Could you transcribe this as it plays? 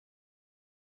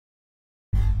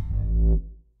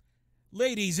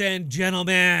Ladies and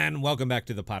gentlemen, welcome back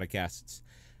to the podcasts.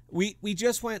 We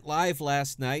just went live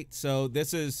last night, so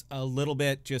this is a little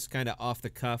bit just kind of off the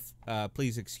cuff.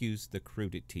 Please excuse the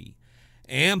crudity.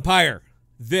 Ampire,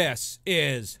 this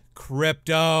is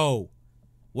crypto.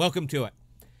 Welcome to it.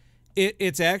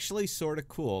 It's actually sort of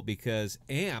cool because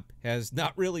AMP has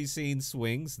not really seen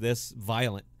swings this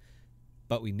violent,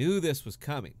 but we knew this was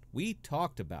coming. We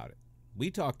talked about it. We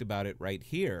talked about it right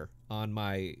here on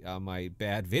my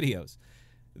bad videos.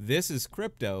 This is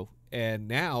crypto, and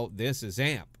now this is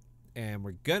AMP, and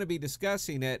we're going to be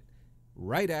discussing it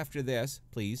right after this.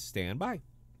 Please stand by.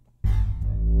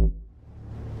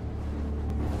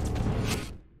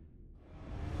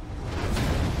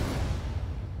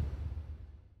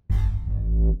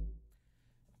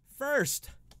 First,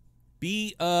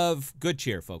 be of good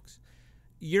cheer, folks.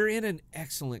 You're in an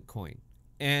excellent coin.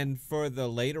 And for the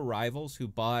late arrivals who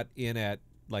bought in at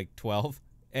like 12,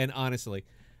 and honestly,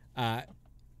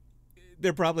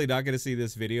 they're probably not going to see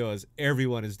this video as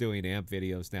everyone is doing AMP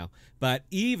videos now. But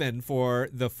even for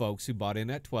the folks who bought in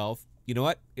at 12, you know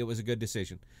what? It was a good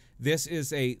decision. This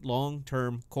is a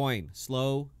long-term coin.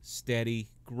 Slow, steady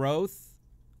growth.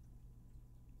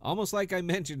 Almost like I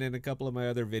mentioned in a couple of my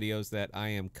other videos that I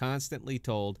am constantly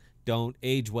told don't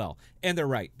age well. And they're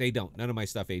right. They don't. None of my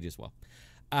stuff ages well.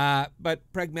 But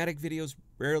pragmatic videos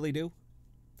rarely do.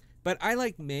 But I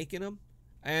like making them,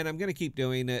 and I'm going to keep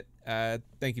doing it.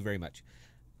 Thank you very much.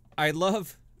 I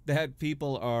love that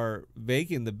people are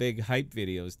making the big hype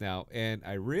videos now, and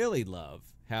I really love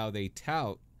how they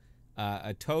tout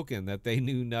a token that they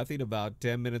knew nothing about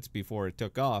 10 minutes before it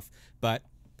took off. But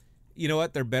you know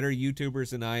what? They're better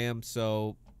YouTubers than I am,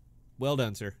 so well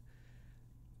done, sir.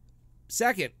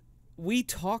 Second, we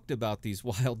talked about these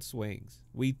wild swings.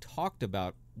 We talked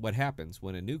about what happens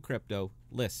when a new crypto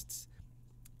lists.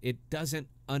 It doesn't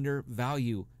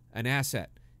undervalue an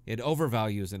asset. It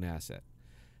overvalues an asset.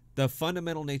 The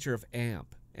fundamental nature of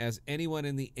AMP, as anyone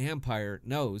in the Ampire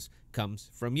knows, comes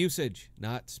from usage,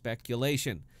 not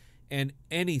speculation. And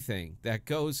anything that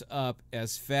goes up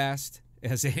as fast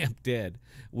as AMP did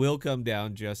will come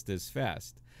down just as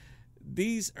fast.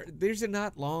 These are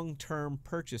not long-term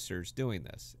purchasers doing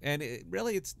this, and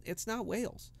it's not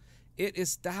whales. It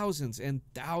is thousands and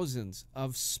thousands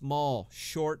of small,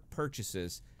 short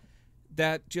purchases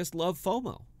that just love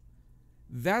FOMO.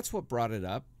 That's what brought it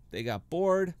up. They got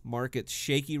bored. Market's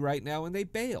shaky right now, and they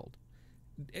bailed.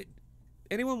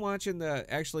 Anyone watching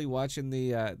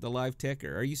the live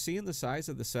ticker? Are you seeing the size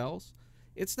of the cells?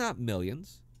 It's not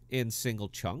millions in single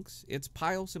chunks. It's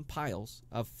piles and piles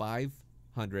of $500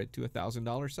 to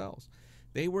 $1,000 cells.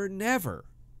 They were never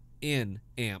in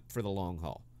AMP for the long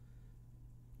haul.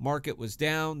 Market was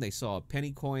down. They saw a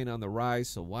penny coin on the rise,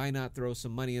 so why not throw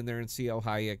some money in there and see how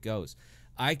high it goes?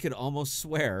 I could almost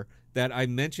swear that I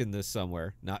mentioned this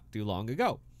somewhere not too long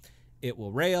ago. It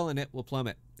will rail and it will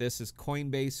plummet. This is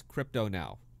Coinbase crypto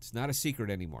now. It's not a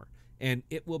secret anymore. And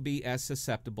it will be as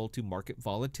susceptible to market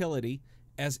volatility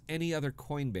as any other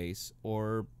Coinbase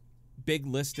or big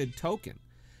listed token.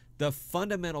 The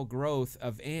fundamental growth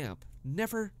of AMP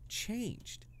never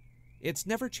changed. It's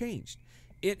never changed.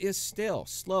 It is still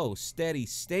slow, steady,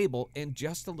 stable, and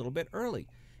just a little bit early.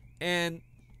 And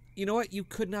you know what? You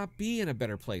could not be in a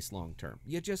better place long term.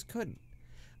 You just couldn't.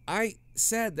 I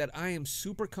said that I am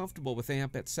super comfortable with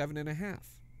AMP at 7.5.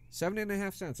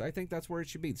 7.5 cents. I think that's where it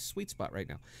should be. The sweet spot right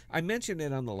now. I mentioned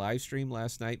it on the live stream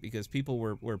last night because people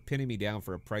were pinning me down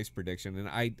for a price prediction, and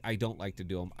I don't like to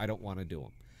do them. I don't want to do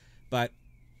them. But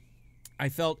I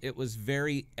felt it was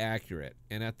very accurate.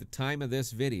 And at the time of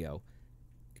this video,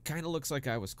 it kind of looks like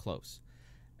I was close.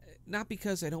 Not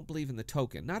because I don't believe in the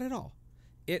token. Not at all.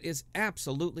 It is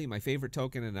absolutely my favorite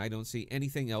token, and I don't see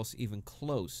anything else even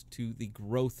close to the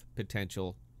growth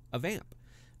potential of AMP.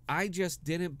 I just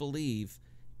didn't believe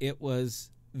it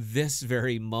was this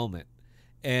very moment.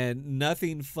 And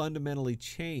nothing fundamentally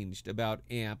changed about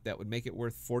AMP that would make it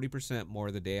worth 40% more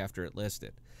the day after it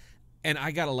listed. And I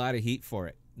got a lot of heat for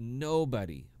it.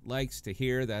 Nobody likes to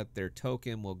hear that their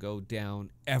token will go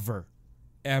down ever.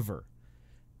 Ever.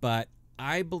 But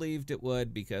I believed it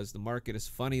would because the market is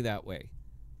funny that way.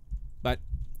 But,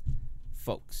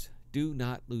 folks, do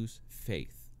not lose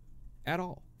faith at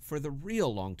all for the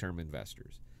real long-term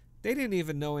investors. They didn't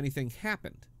even know anything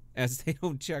happened, as they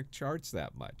don't check charts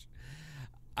that much.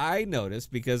 I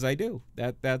noticed because I do.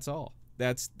 That's all.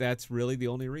 That's really the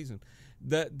only reason.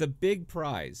 The big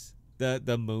prize,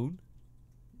 the moon,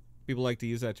 people like to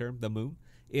use that term, the moon,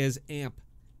 is AMP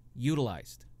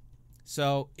utilized.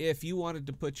 So if you wanted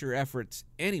to put your efforts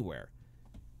anywhere,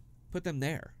 put them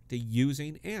there to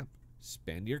using AMP.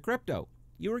 Spend your crypto.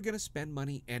 You were going to spend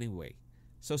money anyway,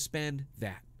 so spend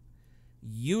that.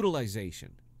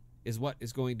 Utilization is what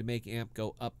is going to make AMP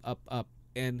go up, up, up,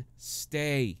 and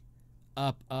stay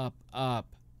up, up,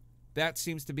 up. That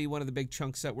seems to be one of the big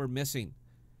chunks that we're missing,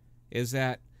 is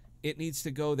that it needs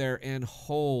to go there and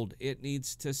hold. It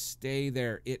needs to stay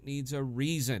there. It needs a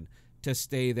reason to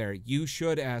stay there. You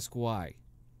should ask why.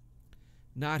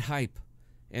 Not hype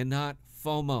and not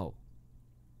FOMO.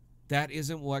 That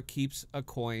isn't what keeps a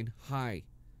coin high.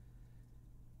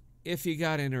 If you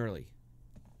got in early,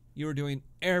 you were doing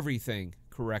everything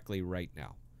correctly right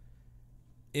now.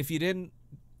 If you didn't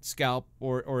scalp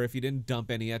or if you didn't dump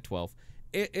any at 12,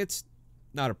 it's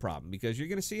not a problem because you're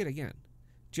going to see it again.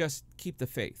 Just keep the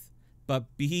faith. But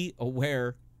be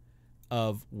aware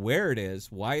of where it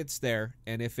is, why it's there,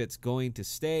 and if it's going to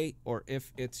stay or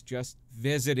if it's just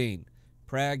visiting.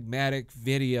 Pragmatic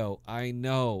video. I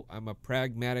know. I'm a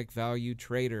pragmatic value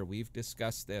trader. We've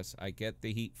discussed this. I get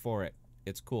the heat for it.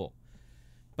 It's cool.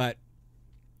 But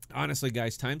honestly,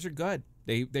 guys, times are good.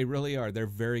 They really are. They're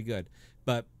very good.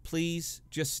 But please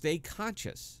just stay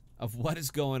conscious of what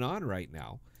is going on right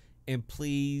now. And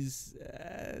please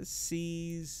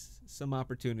seize some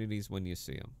opportunities when you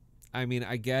see them. I mean,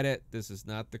 I get it. This is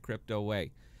not the crypto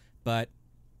way. But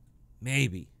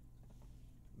maybe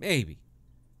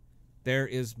there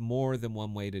is more than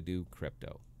one way to do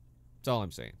crypto. That's all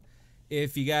I'm saying.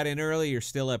 If you got in early, you're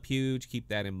still up huge. Keep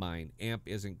that in mind. AMP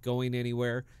isn't going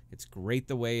anywhere. It's great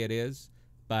the way it is.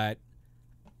 But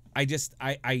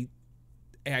I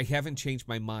haven't changed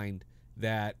my mind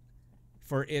that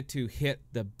for it to hit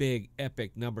the big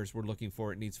epic numbers we're looking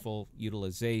for, it needs full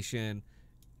utilization.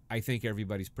 I think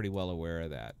everybody's pretty well aware of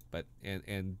that. But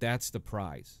and that's the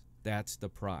prize. That's the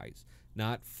prize.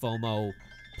 Not FOMO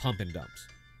pump and dumps.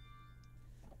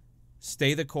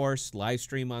 Stay the course. Live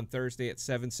stream on Thursday at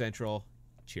 7 Central.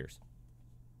 Cheers.